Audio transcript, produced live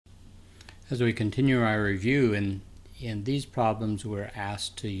As we continue our review, in these problems we're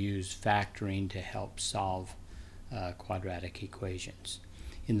asked to use factoring to help solve quadratic equations.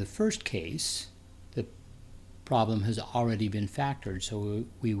 In the first case, the problem has already been factored, so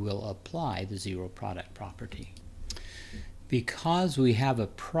we will apply the zero product property. Because we have a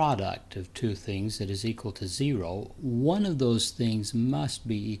product of two things that is equal to 0, one of those things must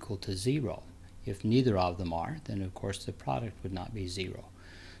be equal to 0. If neither of them are, then of course the product would not be 0.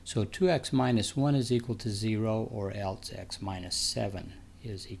 So 2x minus 1 is equal to 0, or else x minus 7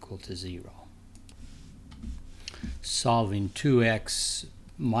 is equal to 0. Solving 2x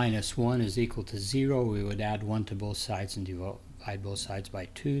minus 1 is equal to 0, we would add 1 to both sides and divide both sides by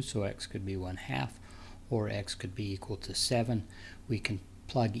 2, so x could be 1/2, or x could be equal to 7. We can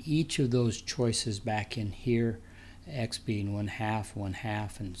plug each of those choices back in here, x being 1/2,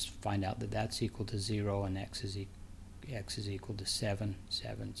 1/2, and find out that that's equal to 0, and x is equal to 7,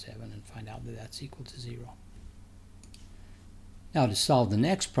 7, 7, and find out that that's equal to 0. Now to solve the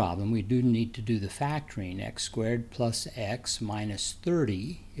next problem, we do need to do the factoring. X squared plus x minus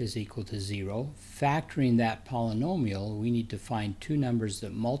 30 is equal to 0. Factoring that polynomial, we need to find two numbers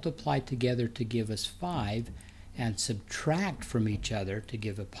that multiply together to give us 5 and subtract from each other to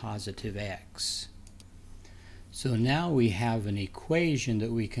give a positive x. So now we have an equation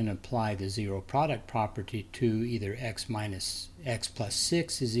that we can apply the zero product property to. Either x plus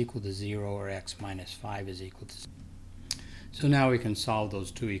 6 is equal to 0, or x minus 5 is equal to 0. So now we can solve those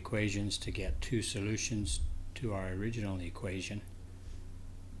two equations to get two solutions to our original equation.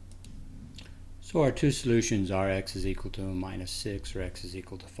 So our two solutions are x is equal to minus 6, or x is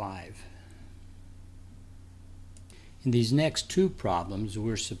equal to 5. In these next two problems,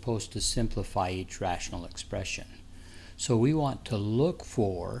 we're supposed to simplify each rational expression. So we want to look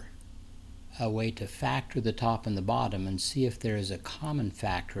for a way to factor the top and the bottom and see if there is a common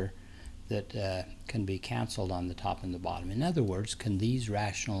factor that can be canceled on the top and the bottom. In other words, can these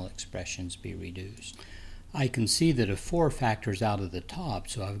rational expressions be reduced? I can see that a 4 factors out of the top,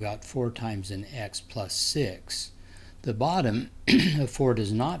 so I've got 4 times an x plus 6. The bottom of 4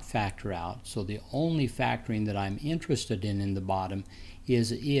 does not factor out, so the only factoring that I'm interested in the bottom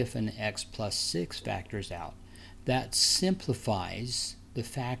is if an x plus 6 factors out. That simplifies the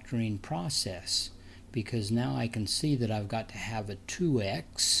factoring process, because now I can see that I've got to have a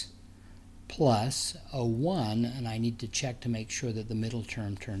 2x plus a 1, and I need to check to make sure that the middle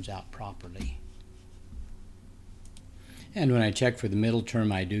term turns out properly. And when I check for the middle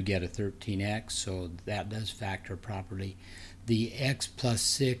term, I do get a 13x, so that does factor properly. The x plus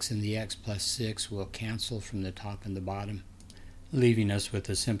 6 and the x plus 6 will cancel from the top and the bottom, leaving us with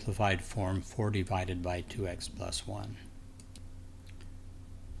a simplified form 4 divided by 2x plus 1.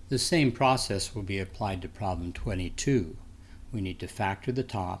 The same process will be applied to problem 22. We need to factor the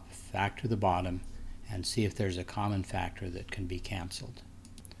top, factor the bottom, and see if there's a common factor that can be canceled.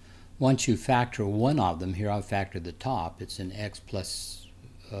 Once you factor one of them, here I've factored the top, it's an x plus,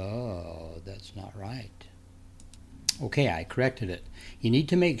 oh, that's not right. Okay, I corrected it. You need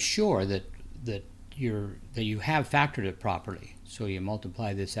to make sure that you have factored it properly. So you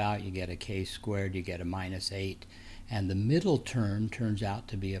multiply this out, you get a k squared, you get a minus 8, and the middle term turns out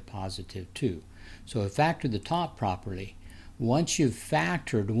to be a positive 2. So if factor the top properly, once you've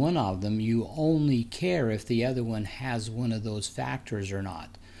factored one of them, you only care if the other one has one of those factors or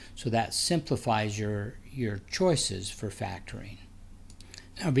not. So that simplifies your choices for factoring.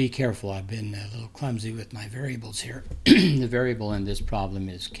 Now be careful, I've been a little clumsy with my variables here. The variable in this problem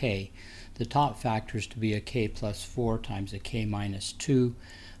is k. The top factor is to be a k plus 4 times a k minus 2.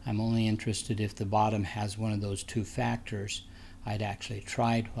 I'm only interested if the bottom has one of those two factors. I'd actually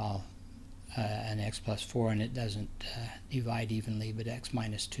tried an x plus 4 and it doesn't divide evenly, but x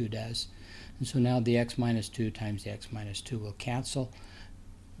minus 2 does. And so now the x minus 2 times the x minus 2 will cancel.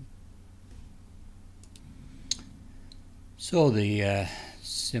 So the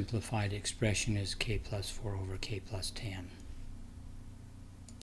simplified expression is k plus 4 over k plus 10.